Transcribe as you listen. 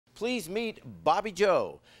please meet Bobby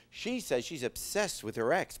Joe. She says she's obsessed with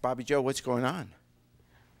her ex. Bobby Joe, what's going on?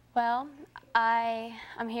 Well,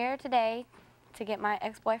 I'm here today to get my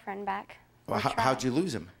ex-boyfriend back. Well, how'd you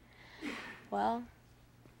lose him? Well,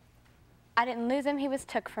 I didn't lose him. He was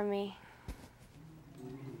took from me.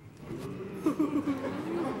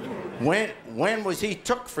 When was he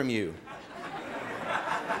took from you?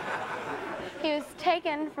 He was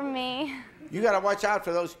taken from me. You got to watch out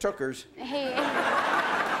for those tookers.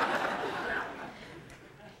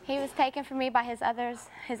 He was taken from me by his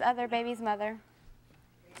other baby's mother.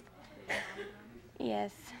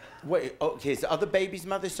 Yes. Wait, okay, his other baby's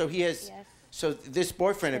mother? So he has... Yes. So this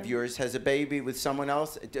boyfriend of yours has a baby with someone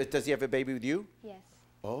else? Does he have a baby with you? Yes.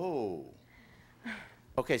 Oh.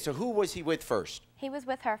 Okay, so who was he with first? He was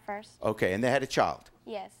with her first. Okay, and they had a child?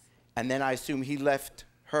 Yes. And then I assume he left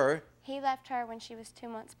her? He left her when she was 2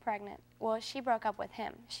 months pregnant. Well, she broke up with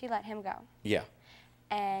him. She let him go. Yeah.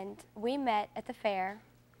 And we met at the fair.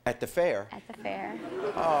 At the fair? At the fair.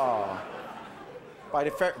 Oh. By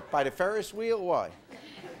the Ferris wheel? Why?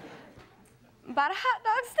 By the hot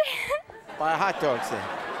dog stand. By a hot dog stand.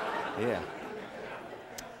 Yeah.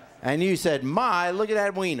 And you said, "My, look at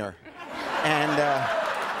that wiener." And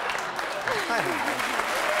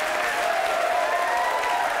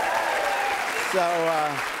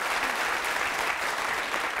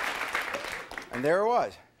and there it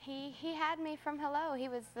was. He had me from hello. He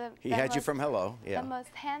was He had you from hello, yeah. The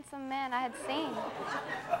most handsome man I had seen.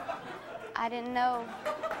 I didn't know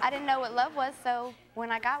what love was, so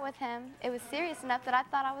when I got with him, it was serious enough that I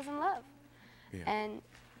thought I was in love. Yeah. And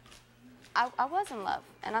I was in love,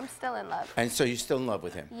 and I'm still in love. And so you're still in love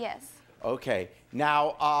with him? Yes. Okay.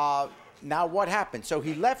 Now, now what happened? So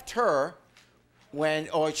he left her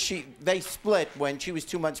they split when she was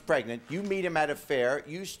 2 months pregnant. You meet him at a fair.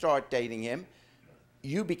 You start dating him.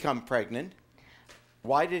 You become pregnant.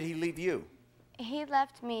 Why did he leave you? He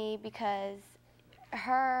left me because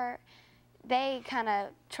they kind of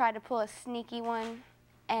tried to pull a sneaky one,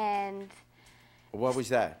 and... What was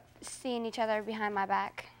that? Seeing each other behind my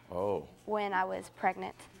back. Oh. When I was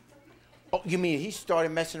pregnant. Oh, you mean he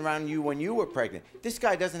started messing around you when you were pregnant? This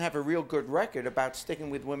guy doesn't have a real good record about sticking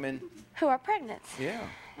with women... Who are pregnant. Yeah.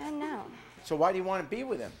 I know. So why do you want to be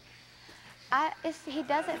with him? He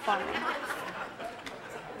does it for me.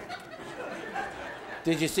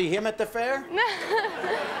 Did you see him at the fair?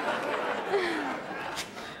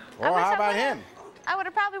 Or how about him? I would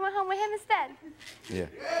have probably went home with him instead. Yeah.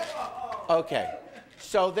 Okay.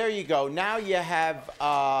 So there you go. Now you have,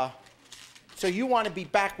 so you want to be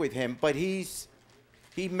back with him, but he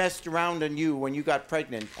messed around on you when you got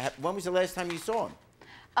pregnant. When was the last time you saw him?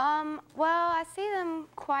 Well, I see them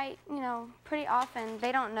quite, pretty often.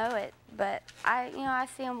 They don't know it, but I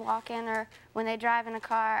see them walking, or when they drive in a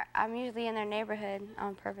car, I'm usually in their neighborhood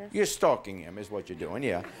on purpose. You're stalking him is what you're doing,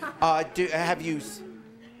 yeah. Are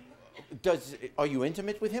you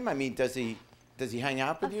intimate with him? I mean, does he hang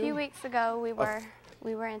out with you? A few weeks ago, we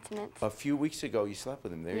were intimate. A few weeks ago, you slept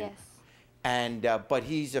with him there? Yes. And, but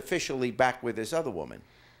he's officially back with this other woman.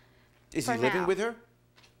 Is he living with her?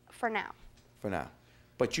 For now. For now.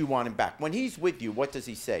 But you want him back. When he's with you, what does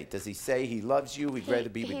he say? Does he say he loves you, he'd rather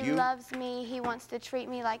be with you? He loves me. He wants to treat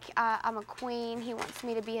me like I'm a queen. He wants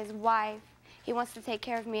me to be his wife. He wants to take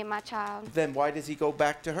care of me and my child. Then why does he go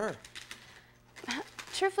back to her?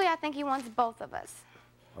 Truthfully, I think he wants both of us.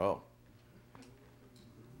 Oh.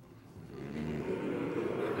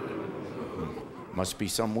 Must be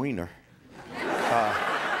some wiener. I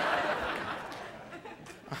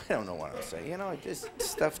don't know what I'll say. This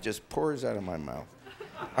stuff just pours out of my mouth.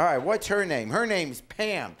 All right, what's her name? Her name's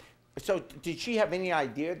Pam. So did she have any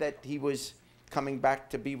idea that he was coming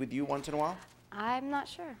back to be with you once in a while? I'm not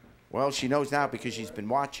sure. Well, she knows now because she's been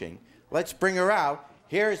watching. Let's bring her out.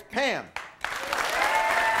 Here's Pam.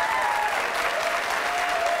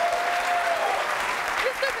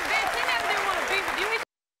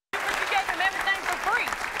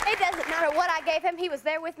 What I gave him, he was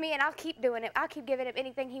there with me, and I'll keep doing it. I'll keep giving him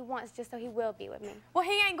anything he wants just so he will be with me. Well,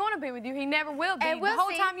 he ain't going to be with you. He never will be. And the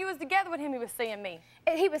whole time you was together with him, he was seeing me.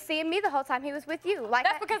 He was seeing me the whole time he was with you.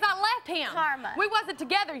 That's because I left him. Karma. We wasn't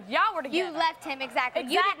together. Y'all were together. You left him, exactly.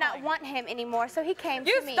 You did not want him anymore, so he came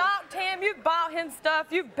to me. You stalked him. You bought him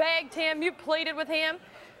stuff. You begged him. You pleaded with him.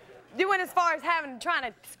 You went as far as trying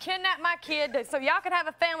to kidnap my kid so y'all could have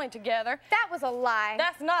a family together. That was a lie.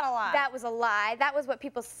 That's not a lie. That was a lie. That was what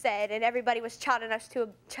people said, and everybody was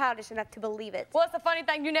childish enough to believe it. Well, it's the funny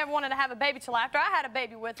thing, you never wanted to have a baby till after I had a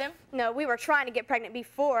baby with him. No, we were trying to get pregnant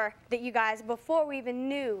before we even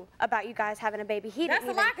knew about you guys having a baby. That's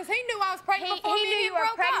a lie, because he knew I was pregnant before he knew you were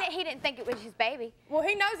broke pregnant. up. He didn't think it was his baby. Well,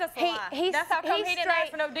 he knows that's a lie. That's how come he didn't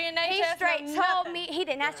ask for no DNA test. He straight no told nothing. me he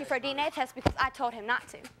didn't ask you for a DNA test because I told him not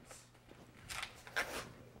to.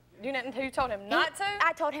 You told him not to?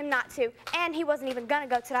 I told him not to, and he wasn't even gonna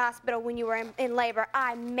go to the hospital when you were in labor.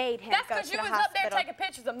 I made him That's go to because the you was hospital. up there taking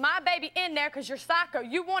pictures of my baby in there because you're psycho.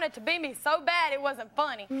 You wanted to be me so bad it wasn't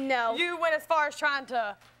funny. No. You went as far as trying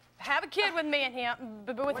to have a kid with me and him,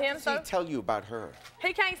 with him. What does he tell you about her?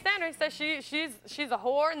 He can't stand her. He says she's a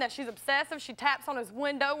whore and that she's obsessive. She taps on his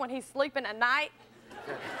window when he's sleeping at night.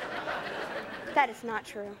 That is not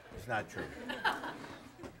true. It's not true.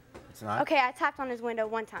 It's not? Okay, I tapped on his window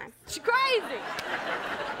one time. She's crazy.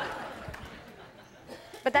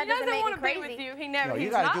 But that He doesn't doesn't make want it to be crazy. with you. He never. No, you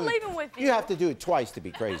he's gotta not do it. leaving with you. You have to do it twice to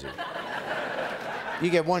be crazy. You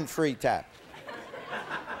get one free tap.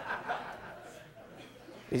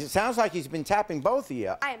 It sounds like he's been tapping both of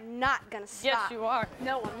you. I am not gonna stop. Yes, you are.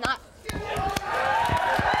 No, I'm not.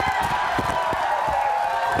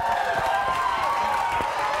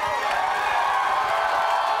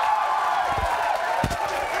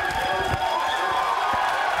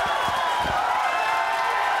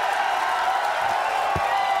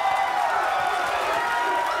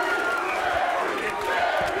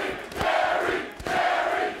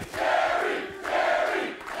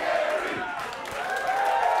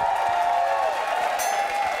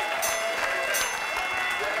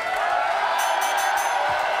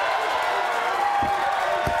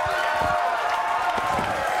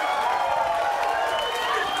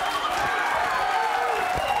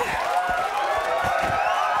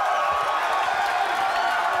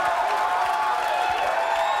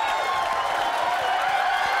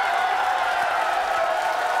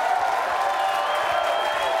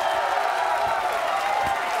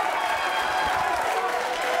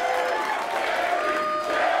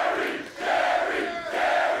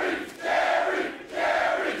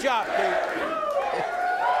 Good job, Pete.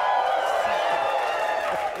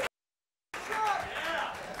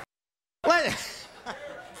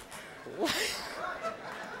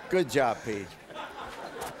 Good job, Pete.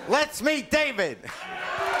 Let's meet David.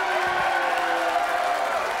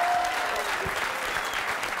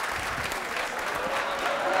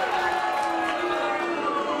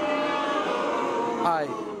 All right,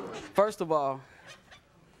 first of all,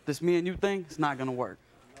 this me and you thing, it's not gonna work.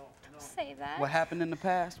 Don't say that. What happened in the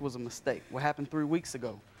past was a mistake. What happened 3 weeks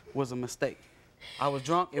ago was a mistake. I was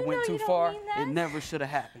drunk, it went too you don't far, mean that. it never should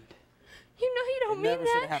have happened. You know you It don't never mean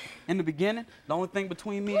should that. have happened. In the beginning, the only thing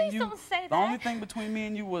between me and Please you, don't say the only that. thing between me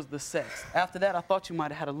and you was the sex. After that, I thought you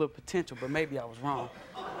might have had a little potential, but maybe I was wrong.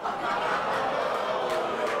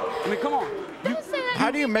 I mean, come on. Don't say that.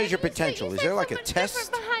 How do you to me, measure baby. potential? You Is say there like so a much test?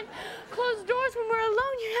 different behind closed doors when we're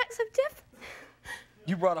alone. You act so different.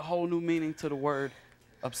 You brought a whole new meaning to the word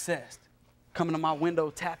obsessed. Coming to my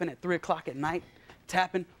window, tapping at 3 o'clock at night,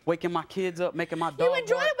 tapping, waking my kids up, making my dog You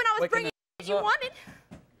enjoyed bark, it when I was waking bringing the you up. wanted.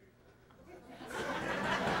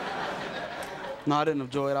 No, I didn't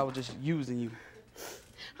enjoy it. I was just using you.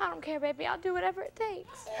 I don't care, baby. I'll do whatever it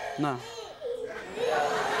takes. No.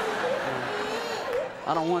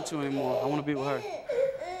 I don't want you anymore. I want to be with her.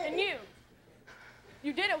 And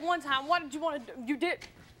you did it one time. What did you want to do? You did.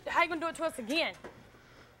 How you gonna do it to us again?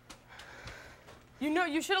 You know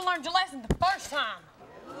you should have learned your lesson the first time.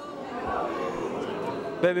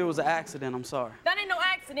 Baby, it was an accident. I'm sorry. That ain't no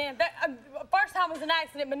accident. That first time was an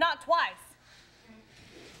accident, but not twice.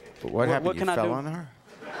 But what happened? what You can I fell do? on her?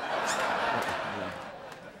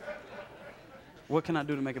 What can I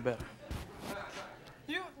do to make it better?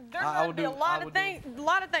 There's I gonna will be do- a lot I of will do- things. A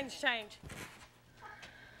lot of things change.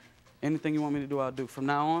 Anything you want me to do, I'll do. From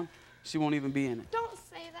now on, she won't even be in it. Don't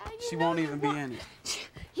say that. She won't even be in it.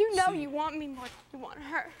 You know See. you want me more than you want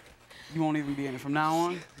her. You won't even be in it. From now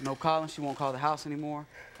on, no calling. She won't call the house anymore.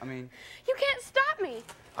 I mean, You can't stop me.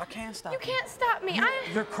 I can't stop You can't stop me.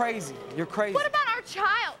 You're crazy. You're crazy. What about our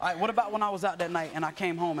child? All right, what about when I was out that night and I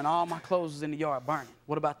came home and all my clothes was in the yard burning?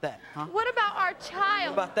 What about that, huh? What about our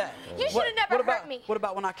child? What about that? You should have never hurt me. What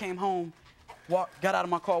about when I came home, got out of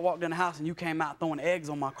my car, walked in the house, and you came out throwing eggs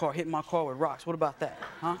on my car, hitting my car with rocks? What about that,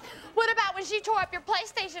 huh? What about when she tore up your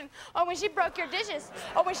PlayStation, or when she broke your dishes,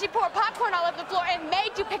 or when she poured popcorn all over the floor and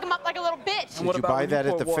made you pick them up like a little bitch? And what you about buy when that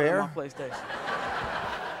at poured the water in fair? my PlayStation?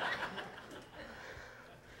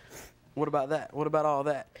 What about that? What about all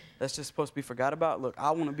that? that's just supposed to be forgot about? Look,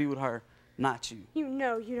 I want to be with her, not you. You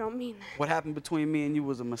know you don't mean that. What happened between me and you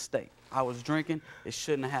was a mistake. I was drinking. It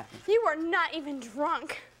shouldn't have happened. You were not even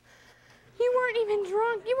drunk. You weren't even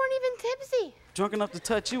drunk. You weren't even tipsy. Drunk enough to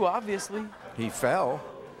touch you, obviously. He fell.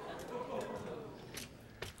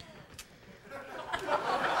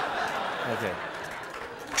 Okay.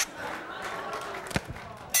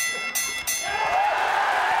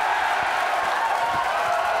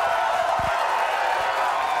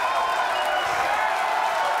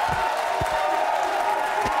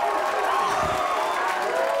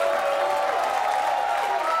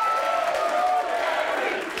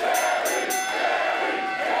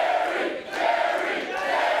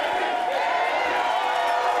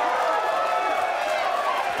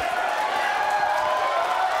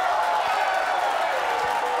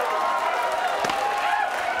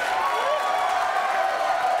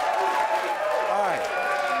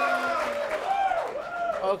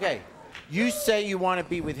 Okay, you say you want to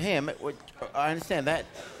be with him. I understand that.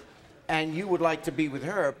 And you would like to be with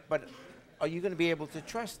her, but are you going to be able to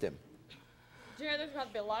trust him? Jerry, there's got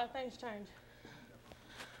to be a lot of things change.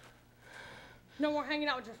 No more hanging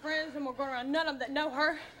out with your friends, no more going around none of them that know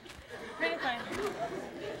her. Anything.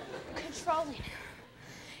 Controlling.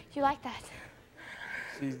 You like that?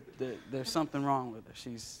 There's something wrong with her.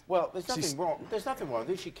 She's... Well, there's nothing wrong. There's nothing wrong with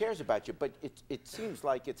her. She cares about you, but it seems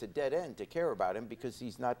like it's a dead end to care about him because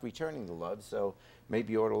he's not returning the love, so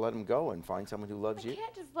maybe you ought to let him go and find someone who loves you. I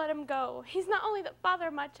can't just let him go. He's not only the father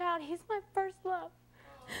of my child, he's my first love.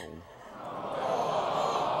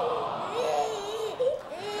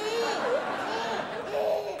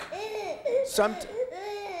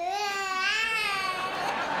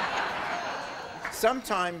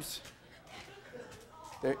 Sometimes...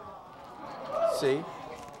 See?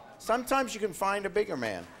 Sometimes you can find a bigger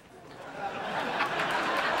man.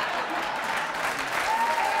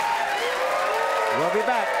 We'll be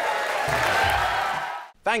back.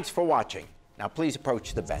 Thanks for watching. Now please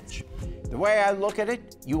approach the bench. The way I look at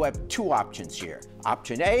it, you have two options here.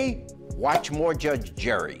 Option A, watch more Judge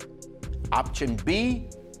Jerry. Option B,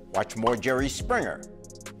 watch more Jerry Springer.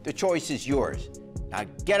 The choice is yours. Now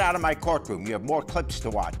get out of my courtroom. You have more clips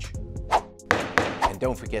to watch. And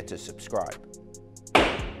don't forget to subscribe.